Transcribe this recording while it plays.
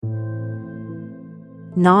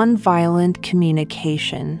Nonviolent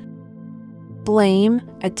communication. Blame,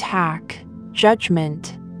 attack,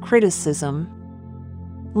 judgment, criticism.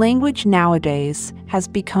 Language nowadays has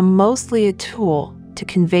become mostly a tool to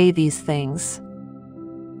convey these things.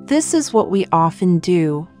 This is what we often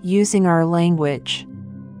do using our language.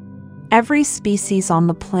 Every species on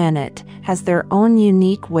the planet has their own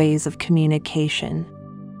unique ways of communication.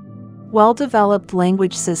 Well-developed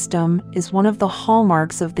language system is one of the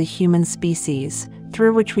hallmarks of the human species,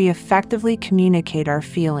 through which we effectively communicate our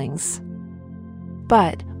feelings.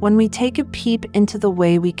 But when we take a peep into the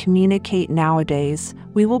way we communicate nowadays,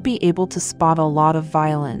 we will be able to spot a lot of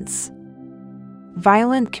violence.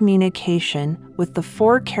 Violent communication, with the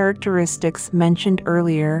 4 characteristics mentioned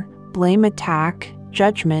earlier, blame, attack,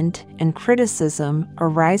 judgment, and criticism,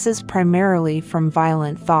 arises primarily from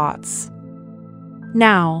violent thoughts.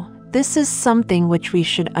 Now, this is something which we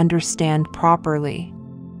should understand properly.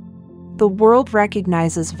 The world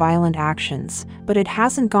recognizes violent actions, but it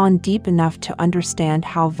hasn't gone deep enough to understand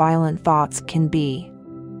how violent thoughts can be.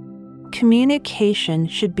 Communication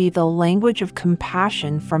should be the language of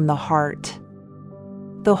compassion from the heart.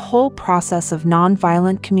 The whole process of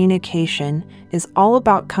nonviolent communication is all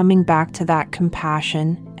about coming back to that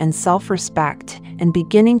compassion and self-respect and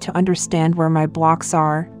beginning to understand where my blocks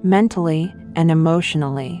are, mentally and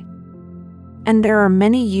emotionally. And there are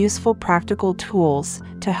many useful practical tools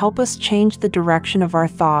to help us change the direction of our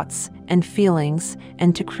thoughts and feelings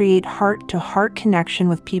and to create heart-to-heart connection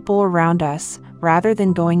with people around us rather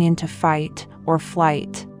than going into fight or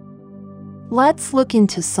flight. Let's look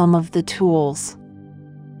into some of the tools.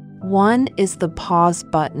 1 is the pause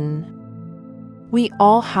button. We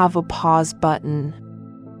all have a pause button.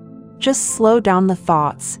 Just slow down the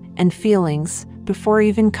thoughts and feelings before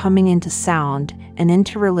even coming into sound and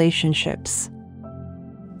into relationships.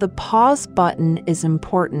 The pause button is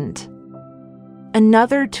important.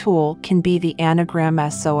 Another tool can be the anagram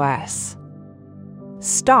SOS.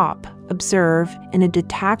 Stop, observe in a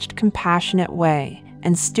detached, compassionate way,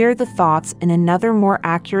 and steer the thoughts in another more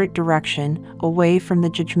accurate direction away from the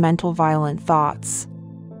judgmental, violent thoughts.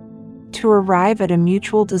 To arrive at a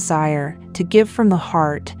mutual desire to give from the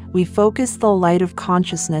heart, we focus the light of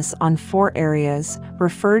consciousness on 4 areas,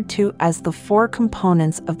 referred to as the 4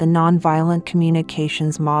 components of the nonviolent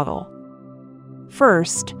communications model.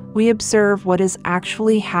 First, we observe what is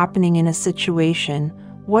actually happening in a situation.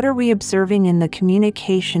 What are we observing in the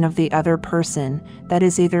communication of the other person that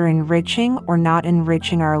is either enriching or not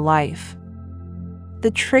enriching our life?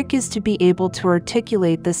 The trick is to be able to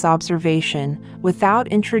articulate this observation without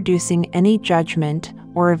introducing any judgment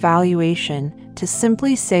or evaluation, to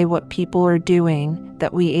simply say what people are doing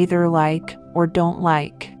that we either like or don't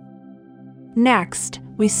like. Next,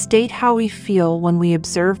 we state how we feel when we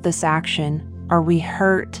observe this action. Are we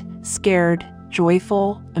hurt, scared,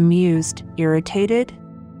 joyful, amused, irritated?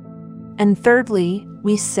 And thirdly,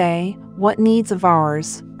 we say what needs of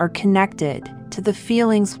ours are connected to the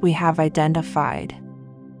feelings we have identified.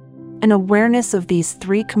 An awareness of these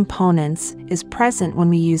 3 components is present when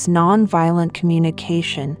we use nonviolent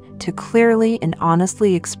communication to clearly and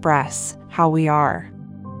honestly express how we are.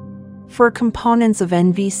 For components of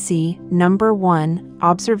NVC, number 1,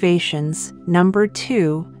 observations, number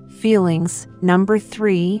 2, feelings, number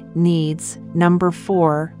 3, needs, number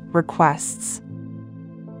 4, requests.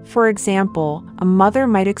 For example, a mother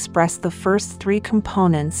might express the first 3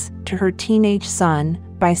 components to her teenage son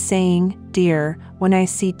by saying, "Dear, when I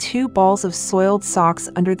see 2 balls of soiled socks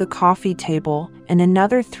under the coffee table and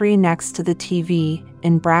another 3 next to the TV,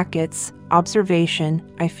 in brackets, observation,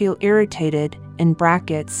 I feel irritated, in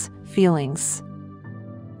brackets, feelings.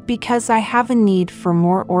 Because I have a need for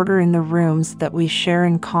more order in the rooms that we share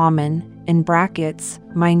in common, in brackets,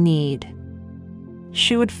 my need."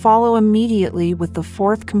 She would follow immediately with the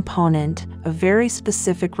 4th component, a very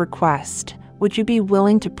specific request. Would you be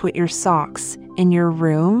willing to put your socks in your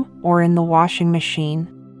room or in the washing machine?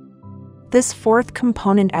 This 4th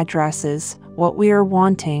component addresses what we are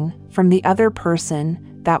wanting from the other person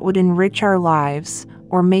that would enrich our lives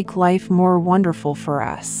or make life more wonderful for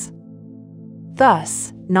us.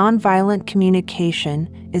 Thus, nonviolent communication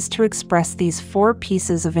is to express these 4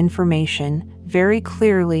 pieces of information very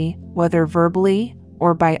clearly, whether verbally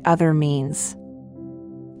or by other means.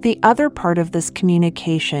 The other part of this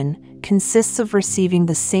communication consists of receiving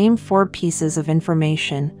the same 4 pieces of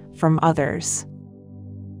information from others.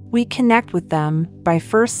 We connect with them by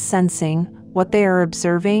first sensing what they are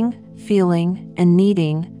observing, feeling, and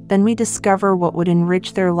needing. Then we discover what would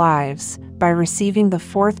enrich their lives by receiving the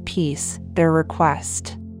 4th piece, their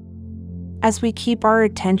request. As we keep our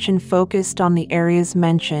attention focused on the areas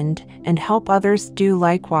mentioned and help others do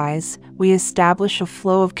likewise, we establish a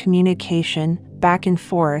flow of communication back and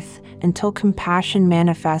forth until compassion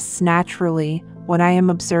manifests naturally. What I am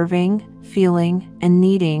observing, feeling, and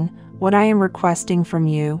needing, what I am requesting from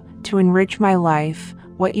you to enrich my life,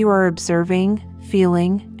 what you are observing,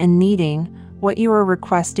 feeling, and needing, what you are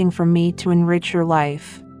requesting from me to enrich your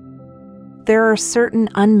life. There are certain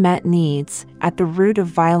unmet needs at the root of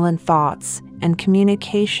violent thoughts and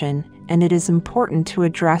communication, and it is important to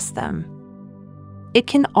address them. It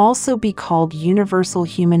can also be called universal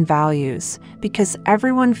human values because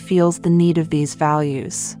everyone feels the need of these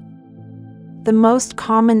values. The most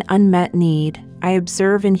common unmet need I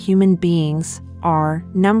observe in human beings are: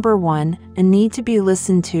 number 1, a need to be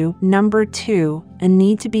listened to; number 2, a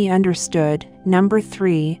need to be understood; number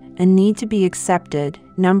 3, a need to be accepted;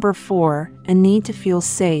 number 4, a need to feel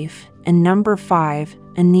safe; and number 5,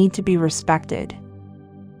 a need to be respected.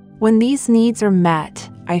 When these needs are met,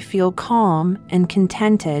 I feel calm and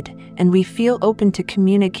contented, and we feel open to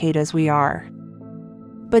communicate as we are.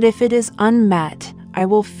 But if it is unmet, I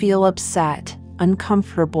will feel upset,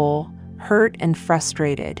 uncomfortable, hurt, and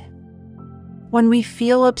frustrated. When we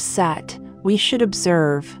feel upset, we should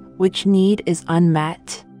observe which need is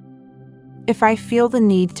unmet. If I feel the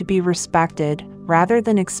need to be respected, rather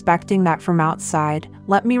than expecting that from outside,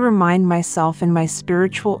 let me remind myself in my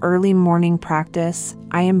spiritual early morning practice,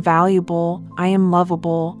 I am valuable, I am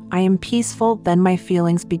lovable, I am peaceful. Then my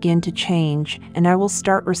feelings begin to change, and I will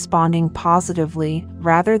start responding positively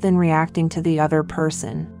rather than reacting to the other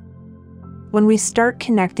person. When we start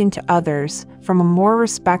connecting to others from a more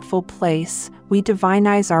respectful place, we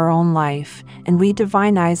divinize our own life, and we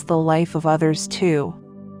divinize the life of others too.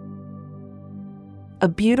 A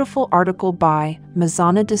beautiful article by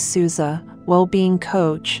Mazana D'Souza, Wellbeing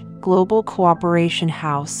Coach, Global Cooperation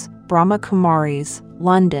House, Brahma Kumaris,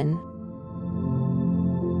 London.